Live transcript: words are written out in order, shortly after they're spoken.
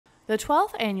The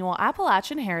 12th annual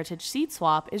Appalachian Heritage Seed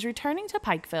Swap is returning to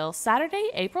Pikeville Saturday,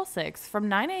 April 6th from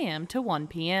 9 a.m. to 1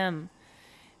 p.m.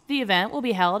 The event will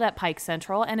be held at Pike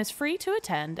Central and is free to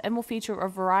attend and will feature a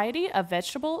variety of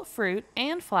vegetable, fruit,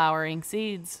 and flowering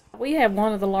seeds. We have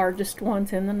one of the largest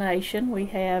ones in the nation. We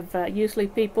have usually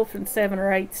people from 7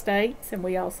 or 8 states, and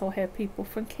we also have people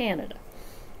from Canada.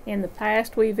 In the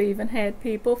past, we've even had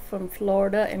people from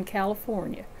Florida and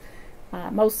California.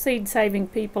 Most seed-saving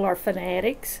people are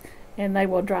fanatics, and they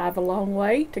will drive a long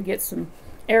way to get some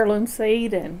heirloom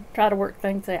seed and try to work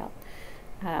things out.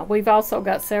 We've also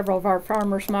got several of our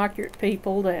farmers market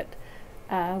people that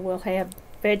will have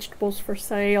vegetables for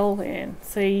sale and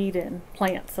seed and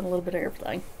plants and a little bit of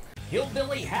everything.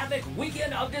 Hillbilly Havoc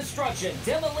Weekend of Destruction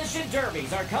Demolition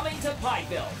Derbies are coming to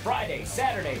Pikeville Friday,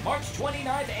 Saturday, March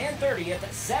 29th and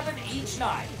 30th, 7 each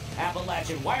night.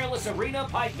 Appalachian Wireless Arena,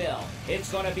 Pikeville.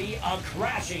 It's going to be a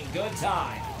crashing good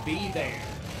time. Be there.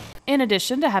 In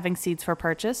addition to having seeds for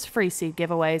purchase, free seed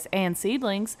giveaways, and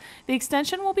seedlings, the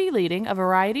Extension will be leading a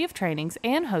variety of trainings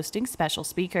and hosting special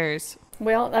speakers.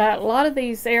 Well, a lot of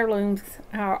these heirlooms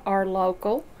are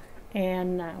local,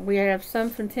 and we have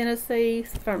some from Tennessee,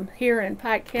 from here in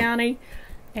Pike County,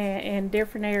 and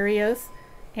different areas.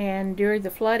 And during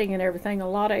the flooding and everything, a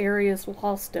lot of areas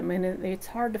lost them, and it's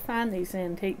hard to find these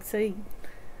antique seeds.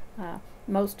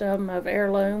 Most of them have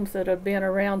heirlooms that have been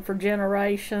around for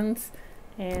generations,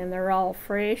 and they're all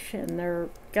fresh, and they're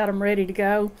got them ready to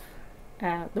go.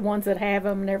 The ones that have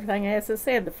them and everything, as I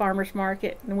said, the farmers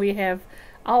market, and we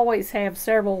always have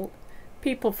several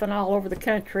people from all over the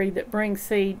country that bring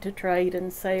seed to trade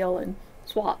and sell and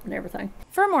swap and everything.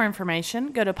 For more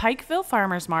information, go to Pikeville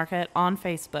Farmers Market on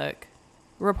Facebook.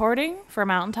 Reporting for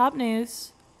Mountaintop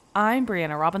News, I'm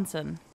Brianna Robinson.